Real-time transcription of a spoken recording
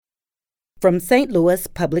from St. Louis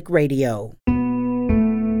Public Radio.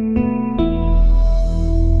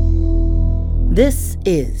 This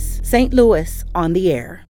is St. Louis on the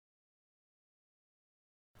Air.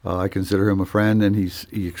 I consider him a friend, and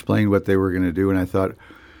he explained what they were going to do, and I thought,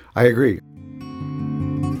 I agree.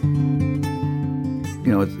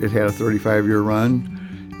 You know, it had a 35-year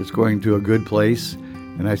run. It's going to a good place,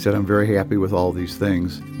 and I said I'm very happy with all these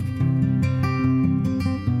things.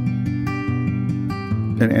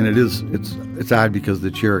 And it's odd because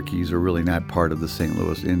the Cherokees are really not part of the St.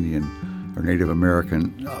 Louis Indian or Native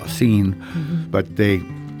American scene, but they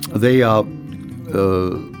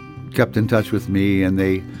kept in touch with me, and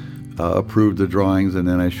they approved the drawings, and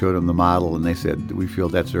then I showed them the model, and they said, we feel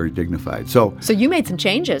that's very dignified. So you made some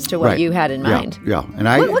changes to what you had in mind. Yeah. And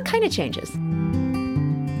what kind of changes?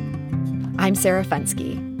 I'm Sarah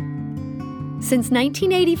Fenske. Since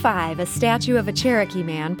 1985, a statue of a Cherokee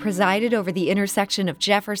man presided over the intersection of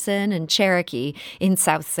Jefferson and Cherokee in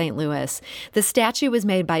South St. Louis. The statue was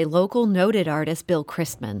made by local noted artist Bill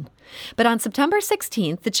Christman. But on September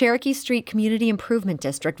 16th, the Cherokee Street Community Improvement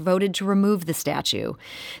District voted to remove the statue.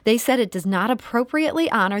 They said it does not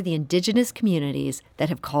appropriately honor the indigenous communities that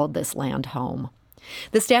have called this land home.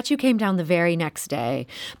 The statue came down the very next day,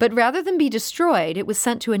 but rather than be destroyed, it was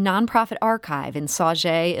sent to a nonprofit archive in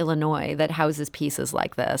Sauget, Illinois, that houses pieces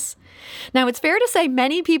like this. Now, it's fair to say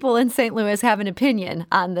many people in St. Louis have an opinion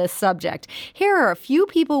on this subject. Here are a few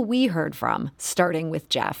people we heard from, starting with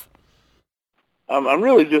Jeff. I'm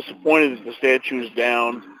really disappointed that the statue is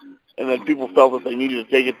down and that people felt that they needed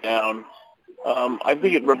to take it down. I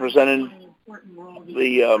think it represented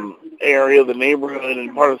the area, the neighborhood,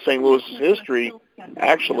 and part of St. Louis's history,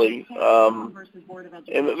 actually. And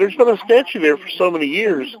there's been a statue there for so many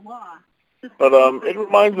years. But it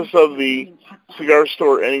reminds us of the cigar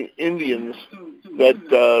store Indians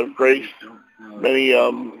that graced many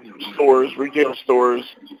stores, retail stores,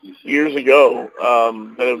 years ago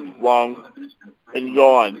that have long been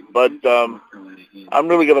gone. But I'm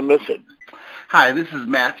really going to miss it. Hi, this is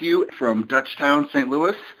Matthew from Dutchtown, St.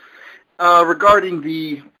 Louis. Regarding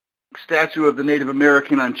the statue of the Native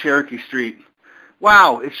American on Cherokee Street,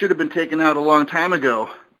 wow, it should have been taken out a long time ago.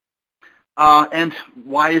 And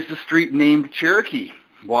why is the street named Cherokee?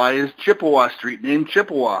 Why is Chippewa Street named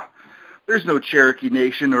Chippewa? There's no Cherokee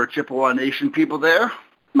Nation or Chippewa Nation people there.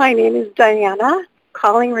 My name is Diana,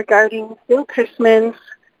 calling regarding Bill Christman's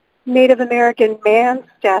Native American man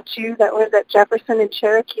statue that was at Jefferson and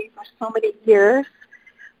Cherokee for so many years,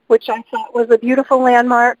 which I thought was a beautiful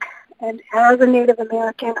landmark. And as a Native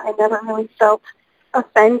American, I never really felt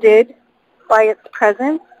offended by its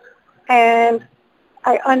presence. And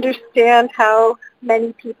I understand how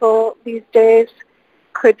many people these days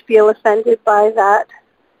could feel offended by that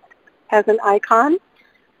as an icon.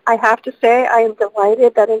 I have to say I am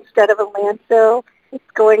delighted that instead of a landfill,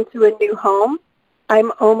 it's going to a new home.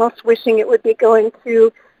 I'm almost wishing it would be going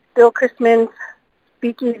to Bill Christman's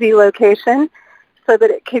speakeasy location so that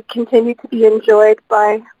it could continue to be enjoyed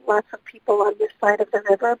by lots of people on this side of the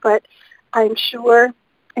river. But I'm sure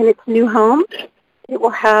in its new home, it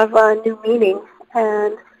will have a new meaning.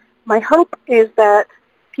 And my hope is that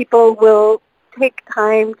people will take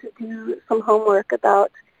time to do some homework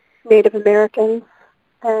about Native Americans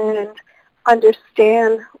and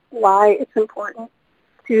understand why it's important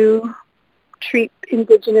to treat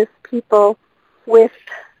indigenous people with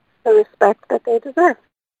the respect that they deserve.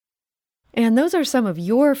 And those are some of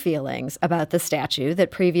your feelings about the statue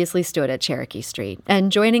that previously stood at Cherokee Street. And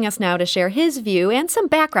joining us now to share his view and some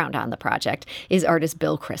background on the project is artist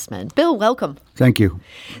Bill Christman. Bill, welcome. Thank you.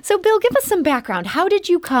 So, Bill, give us some background. How did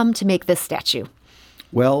you come to make this statue?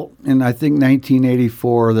 Well, in I think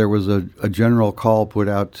 1984, there was a general call put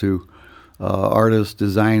out to artists,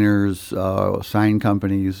 designers, sign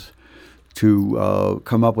companies to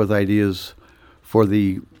come up with ideas for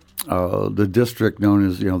the district known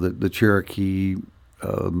as, the Cherokee.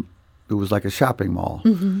 It was like a shopping mall.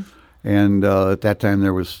 Mm-hmm. And at that time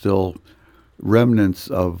there was still remnants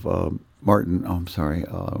of the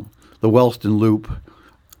Wellston Loop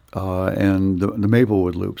and the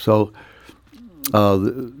Maplewood Loop. So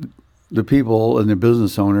the people and the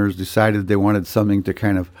business owners decided they wanted something to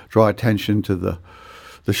kind of draw attention to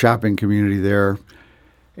the shopping community there.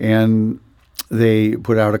 And they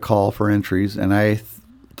put out a call for entries, and I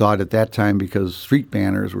thought at that time, because street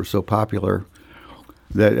banners were so popular,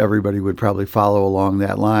 that everybody would probably follow along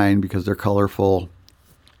that line because they're colorful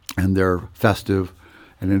and they're festive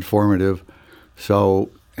and informative. So,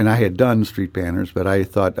 and I had done street banners, but I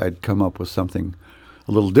thought I'd come up with something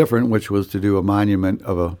a little different, which was to do a monument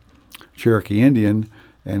of a Cherokee Indian.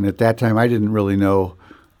 And at that time, I didn't really know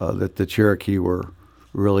that the Cherokee were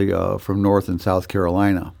really from North and South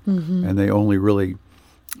Carolina, and they only really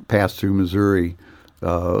passed through Missouri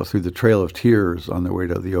through the Trail of Tears on their way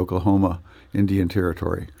to the Oklahoma Indian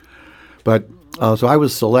Territory. But so I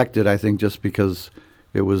was selected, I think, just because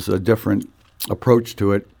it was a different approach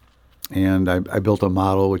to it. And I built a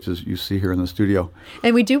model, which is you see here in the studio.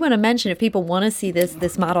 And we do want to mention, if people want to see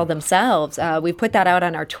this model themselves, we put that out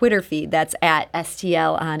on our Twitter feed. That's at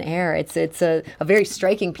STL On Air. It's a very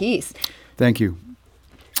striking piece. Thank you.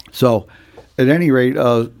 So, at any rate,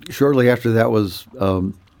 shortly after that was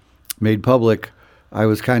made public, I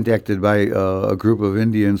was contacted by a group of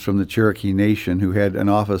Indians from the Cherokee Nation who had an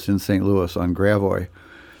office in St. Louis on Gravois.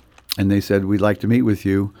 And they said, we'd like to meet with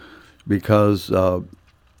you because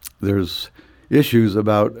there's issues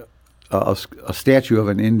about a statue of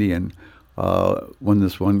an Indian. When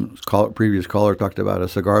this previous caller talked about a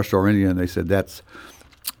cigar store Indian, they said that's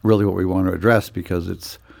really what we want to address because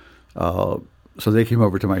it's. So they came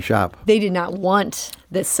over to my shop. They did not want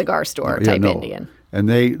this cigar store type Indian. And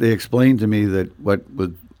they explained to me that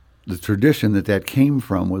the tradition that came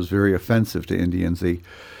from was very offensive to Indians. They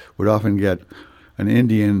would often get an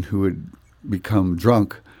Indian who would become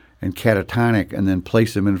drunk and catatonic, and then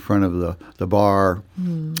place him in front of the bar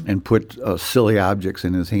and put silly objects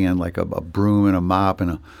in his hand, like a broom and a mop,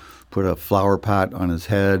 and put a flower pot on his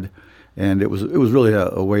head. And it was really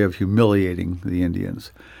a way of humiliating the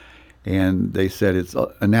Indians. And they said it's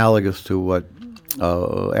analogous to what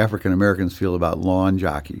African Americans feel about lawn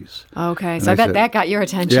jockeys. Okay, and so I bet that got your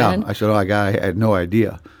attention. Yeah, I said, I had no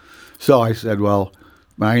idea. So I said, well,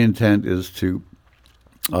 my intent is to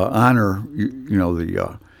honor,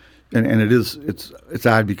 the... And it's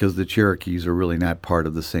odd because the Cherokees are really not part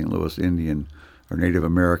of the St. Louis Indian or Native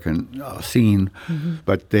American scene,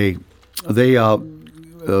 but they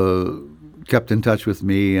kept in touch with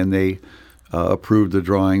me and they approved the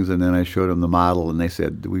drawings, and then I showed them the model, and they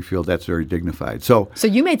said we feel that's very dignified. So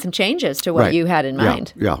you made some changes to what you had in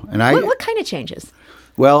mind. Yeah. And what kind of changes?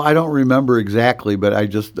 Well, I don't remember exactly, but I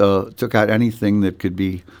just took out anything that could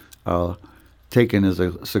be taken as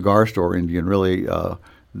a cigar store Indian. Really.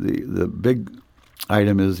 The big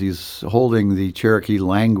item is he's holding the Cherokee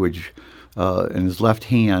language in his left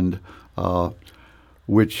hand,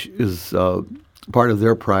 which is part of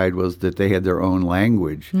their pride was that they had their own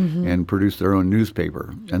language and produced their own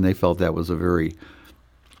newspaper. And they felt that was a very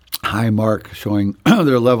high mark showing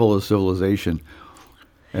their level of civilization.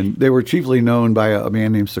 And they were chiefly known by a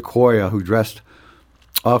man named Sequoia who dressed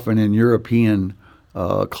often in European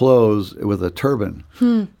clothes with a turban.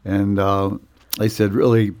 And they said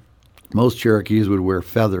really most Cherokees would wear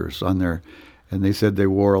feathers on their, and they said they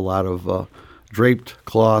wore a lot of draped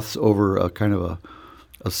cloths over a kind of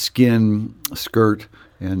a skin skirt,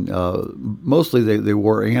 and mostly they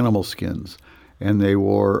wore animal skins, and they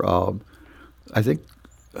wore, I think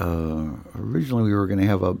originally we were going to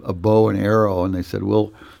have a bow and arrow, and they said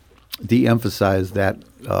we'll de-emphasize that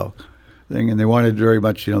thing, and they wanted very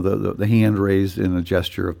much, the hand raised in a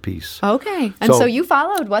gesture of peace. Okay, and so you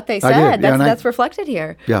followed what they said. I did. That's reflected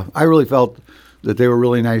here. Yeah, I really felt that they were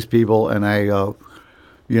really nice people, and I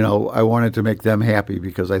wanted to make them happy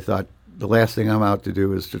because I thought the last thing I'm out to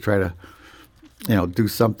do is to try to, do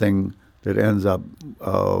something that ends up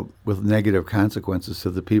with negative consequences to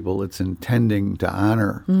the people it's intending to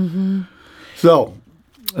honor. So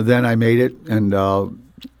then I made it, and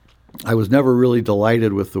I was never really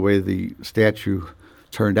delighted with the way the statue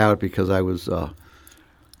turned out because I was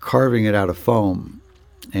carving it out of foam,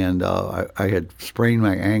 and I had sprained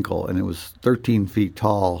my ankle, and it was 13 feet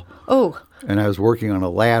tall. Oh. And I was working on a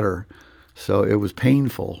ladder, so it was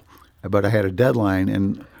painful, but I had a deadline,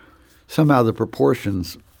 and somehow the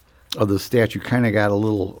proportions of the statue kind of got a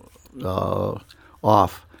little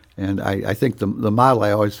off, and I think the model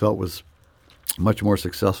I always felt was much more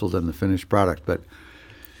successful than the finished product, but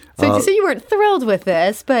So you weren't thrilled with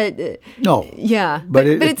this, but no, yeah, but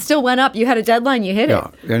it still went up. You had a deadline, you hit it.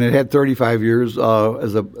 Yeah, and it had 35 years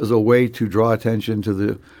as a way to draw attention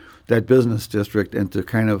to that business district and to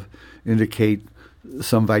kind of indicate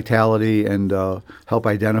some vitality and help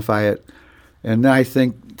identify it. And I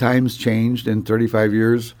think times changed in 35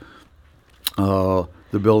 years.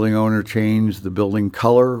 The building owner changed. The building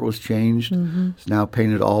color was changed. It's now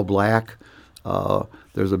painted all black.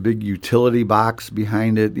 There's a big utility box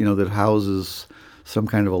behind it, that houses some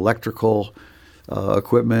kind of electrical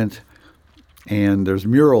equipment, and there's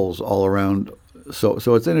murals all around. So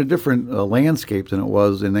it's in a different landscape than it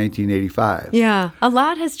was in 1985. Yeah, a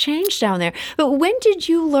lot has changed down there. But when did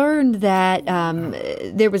you learn that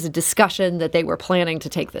there was a discussion that they were planning to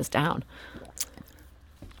take this down?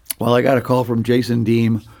 Well, I got a call from Jason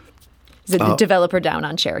Deem Is it the developer down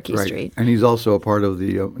on Cherokee right. Street? And he's also a part of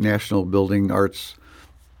the National Building Arts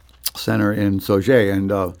Center in Sauget,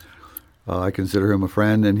 and I consider him a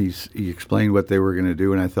friend. And he explained what they were going to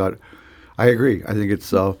do, and I thought, I agree. I think its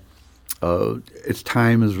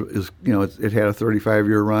time is it had a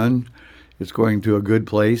 35-year run. It's going to a good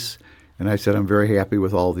place, and I said I'm very happy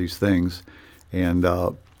with all these things. And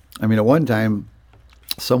at one time,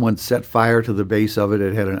 someone set fire to the base of it.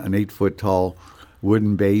 It had an 8-foot tall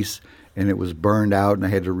wooden base, and it was burned out, and I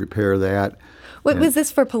had to repair that. Was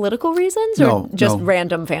this for political reasons or just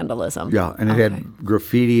random vandalism? Yeah, and it had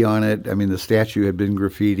graffiti on it. The statue had been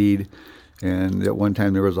graffitied, and at one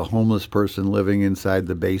time there was a homeless person living inside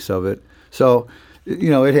the base of it. So,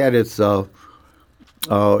 it had its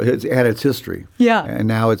history. Yeah, and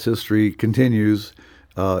now its history continues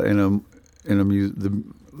in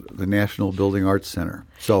the National Building Arts Center.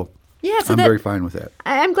 So. Yeah, I'm very fine with that.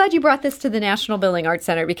 I'm glad you brought this to the National Building Arts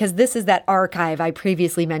Center because this is that archive I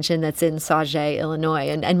previously mentioned that's in Sauget, Illinois.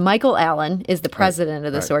 And Michael Allen is the president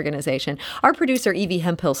of this organization. Our producer, Evie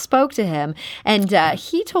Hemphill, spoke to him, and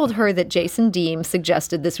he told her that Jason Deem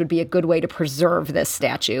suggested this would be a good way to preserve this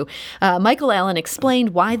statue. Michael Allen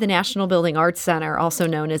explained why the National Building Arts Center, also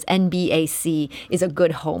known as NBAC, is a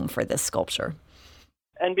good home for this sculpture.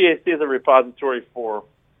 NBAC is a repository for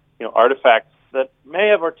artifacts that may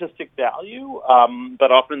have artistic value, but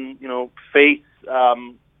often, face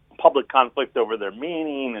public conflict over their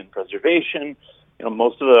meaning and preservation.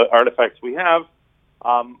 Most of the artifacts we have,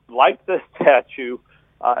 like this statue,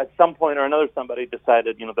 at some point or another, somebody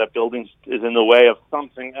decided, that building is in the way of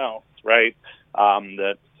something else, right,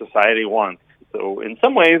 that society wants. So in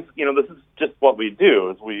some ways, this is just what we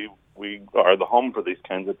do, is we are the home for these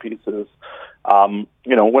kinds of pieces. When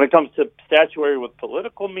it comes to statuary with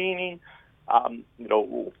political meaning,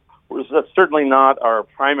 that's certainly not our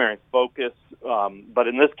primary focus. But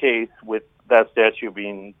in this case, with that statue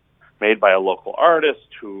being made by a local artist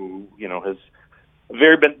who, has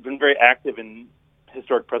been very active in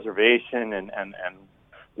historic preservation and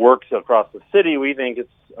works across the city, we think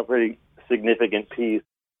it's a pretty significant piece.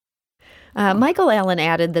 Michael Allen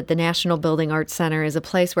added that the National Building Arts Center is a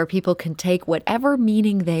place where people can take whatever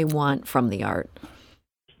meaning they want from the art.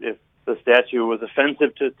 If the statue was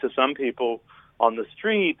offensive to some people on the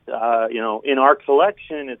street, in our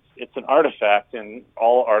collection, it's an artifact, and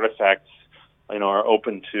all artifacts, are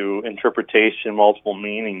open to interpretation, multiple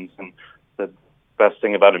meanings. And the best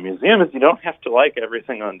thing about a museum is you don't have to like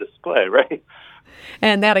everything on display, right?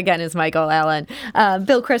 And that, again, is Michael Allen.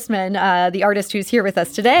 Bill Chrisman, the artist who's here with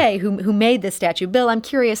us today, who made this statue. Bill, I'm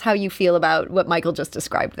curious how you feel about what Michael just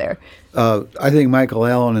described there. I think Michael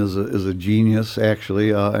Allen is a genius, actually,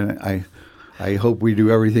 and I hope we do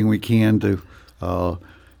everything we can to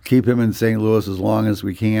keep him in St. Louis as long as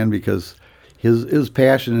we can, because his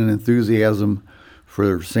passion and enthusiasm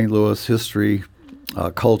for St. Louis history,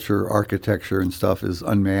 culture, architecture, and stuff is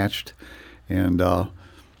unmatched. And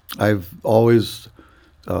I've always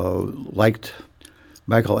liked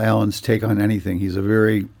Michael Allen's take on anything. He's a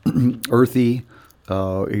very earthy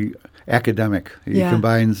academic. He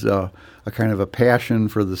combines a kind of a passion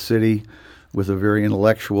for the city with a very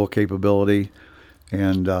intellectual capability.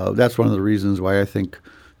 And that's one of the reasons why I think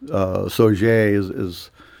Sauget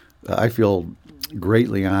is I feel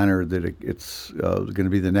greatly honored that it's going to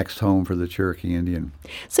be the next home for the Cherokee Indian.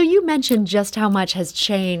 So you mentioned just how much has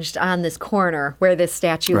changed on this corner where this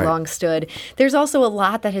statue long stood. There's also a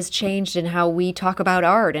lot that has changed in how we talk about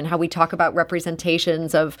art and how we talk about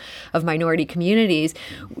representations of minority communities.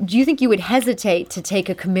 Do you think you would hesitate to take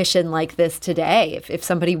a commission like this today if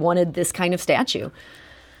somebody wanted this kind of statue?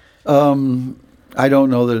 I don't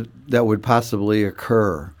know that would possibly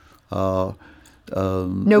occur.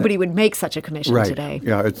 Nobody would make such a commission today.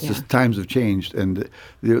 Yeah, it's just times have changed. And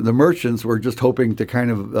the merchants were just hoping to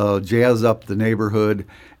kind of jazz up the neighborhood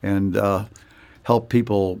and help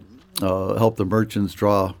people, help the merchants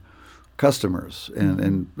draw customers.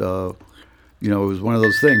 And it was one of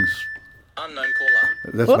those things. Unknown caller.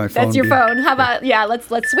 That's my phone. That's your phone. How about, let's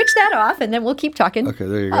switch that off and then we'll keep talking. Okay,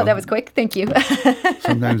 there you go. Oh, that was quick. Thank you.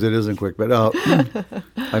 Sometimes it isn't quick, but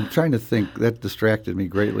I'm trying to think. That distracted me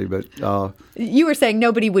greatly, but... you were saying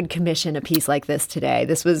nobody would commission a piece like this today.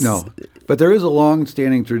 This was... No, but there is a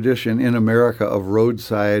long-standing tradition in America of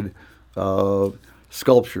roadside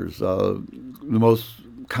sculptures. The most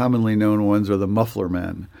commonly known ones are the muffler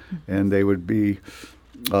men, and they would be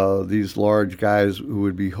these large guys who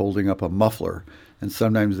would be holding up a muffler, and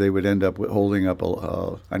sometimes they would end up holding up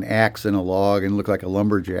an axe and a log and look like a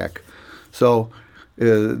lumberjack. So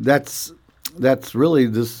that's really,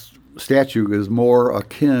 this statue is more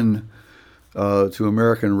akin to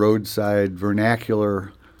American roadside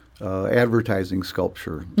vernacular advertising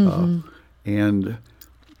sculpture, and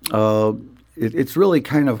it's really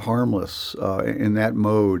kind of harmless in that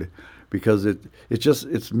mode, because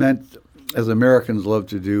it's meant, as Americans love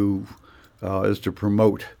to do, is to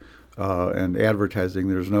promote and advertising.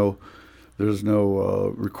 There's no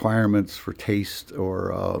requirements for taste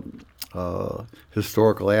or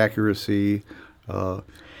historical accuracy.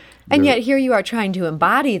 And yet here you are trying to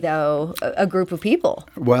embody, though, a group of people.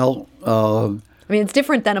 Well, I mean, it's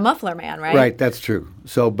different than a muffler man, right? Right, that's true.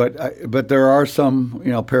 So, but there are some,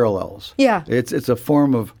 parallels. Yeah. It's a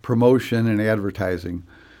form of promotion and advertising,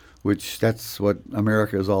 which that's what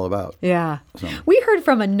America is all about. Yeah. So. We heard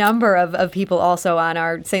from a number of people also on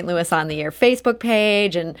our St. Louis on the Air Facebook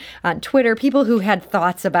page and on Twitter, people who had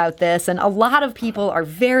thoughts about this. And a lot of people are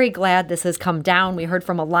very glad this has come down. We heard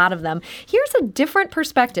from a lot of them. Here's a different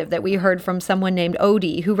perspective that we heard from someone named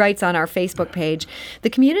Odie, who writes on our Facebook page.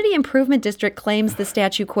 The Community Improvement District claims the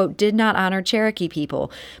statue, quote, did not honor Cherokee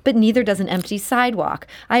people, but neither does an empty sidewalk.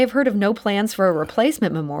 I have heard of no plans for a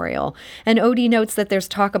replacement memorial. And Odie notes that there's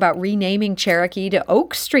talk about renaming Cherokee to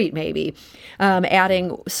Oak Street, maybe,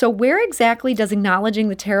 adding, so where exactly does acknowledging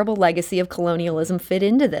the terrible legacy of colonialism fit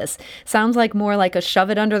into this? Sounds like more like a shove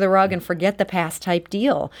it under the rug and forget the past type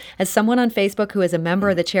deal. As someone on Facebook who is a member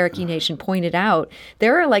of the Cherokee Nation pointed out,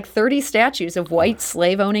 there are like 30 statues of white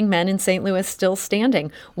slave-owning men in St. Louis still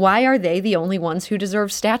standing. Why are they the only ones who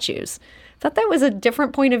deserve statues? Thought that was a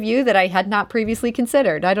different point of view that I had not previously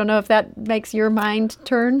considered. I don't know if that makes your mind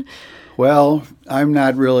turn. Well, I'm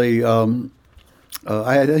not really.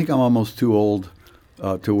 I think I'm almost too old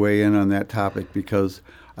to weigh in on that topic, because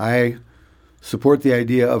I support the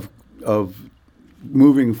idea of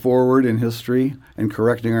moving forward in history and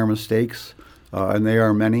correcting our mistakes, and they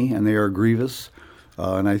are many and they are grievous.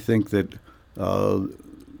 And I think that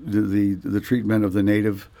the treatment of the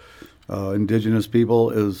native indigenous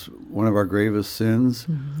people is one of our gravest sins.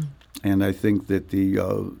 Mm-hmm. And I think that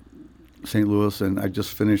the St. Louis, and I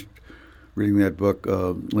just finished reading that book,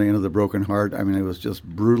 Land of the Broken Heart. I mean, it was just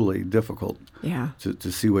brutally difficult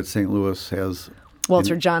to see what St. Louis has.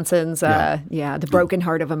 Walter Johnson's, The Broken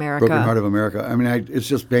Heart of America. Broken Heart of America. I mean, it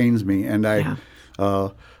just pains me. And I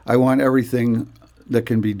want everything that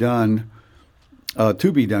can be done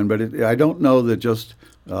to be done. But I don't know that just,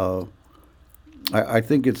 I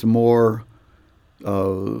think it's more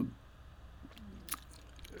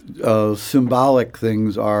symbolic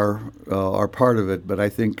things are part of it. But I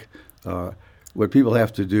think what people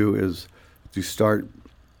have to do is to start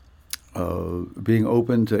being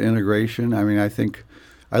open to integration. I mean, I think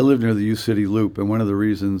I live near the U City Loop, and one of the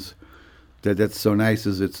reasons that's so nice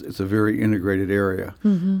is it's a very integrated area.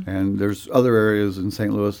 Mm-hmm. And there's other areas in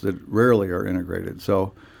St. Louis that rarely are integrated.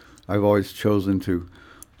 So I've always chosen to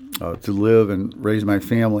live and raise my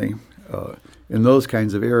family in those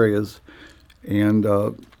kinds of areas, and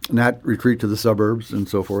not retreat to the suburbs and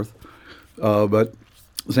so forth. But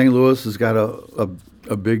St. Louis has got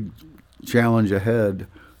a big challenge ahead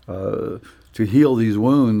to heal these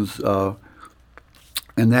wounds,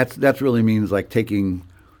 and that really means like taking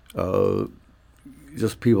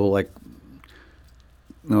just people like,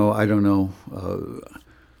 I don't know,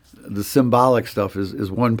 the symbolic stuff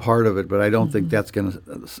is one part of it, but I don't think that's going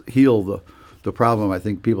to heal the problem. I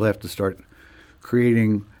think people have to start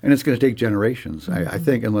creating, and it's going to take generations, I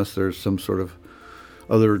think, unless there's some sort of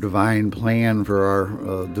other divine plan for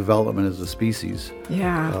our development as a species.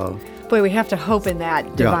 Yeah. Boy, we have to hope in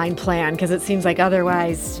that divine plan, because it seems like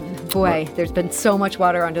otherwise, there's been so much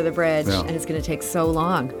water under the bridge, and it's going to take so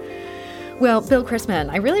long. Well, Bill Chrisman,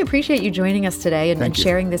 I really appreciate you joining us today and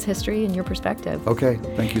sharing this history and your perspective. Okay.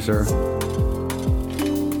 Thank you, Sarah.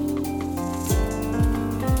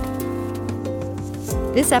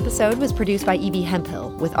 This episode was produced by E.B. Hemphill,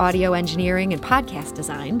 with audio engineering and podcast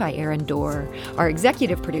design by Aaron Dorr. Our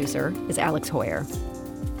executive producer is Alex Hoyer.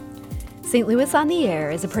 St. Louis on the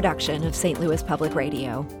Air is a production of St. Louis Public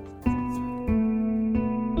Radio.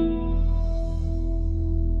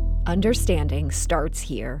 Understanding starts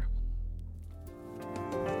here.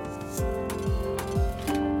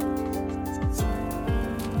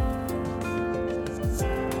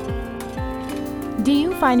 Do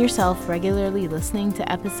you find yourself regularly listening to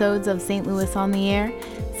episodes of St. Louis on the Air?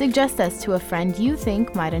 Suggest us to a friend you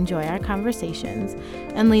think might enjoy our conversations,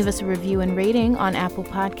 and leave us a review and rating on Apple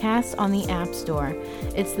Podcasts on the App Store.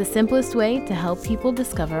 It's the simplest way to help people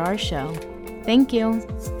discover our show. Thank you.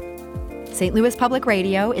 St. Louis Public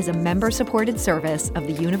Radio is a member-supported service of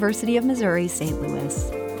the University of Missouri, St.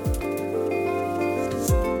 Louis.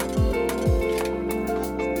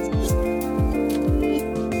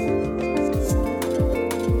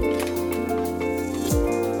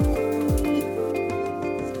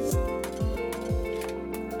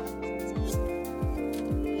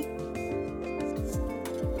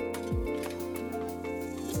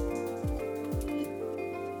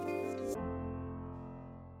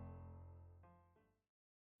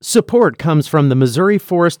 Support comes from the Missouri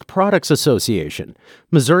Forest Products Association.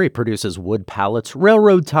 Missouri produces wood pallets,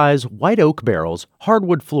 railroad ties, white oak barrels,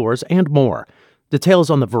 hardwood floors, and more. Details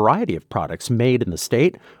on the variety of products made in the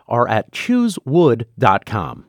state are at choosewood.com.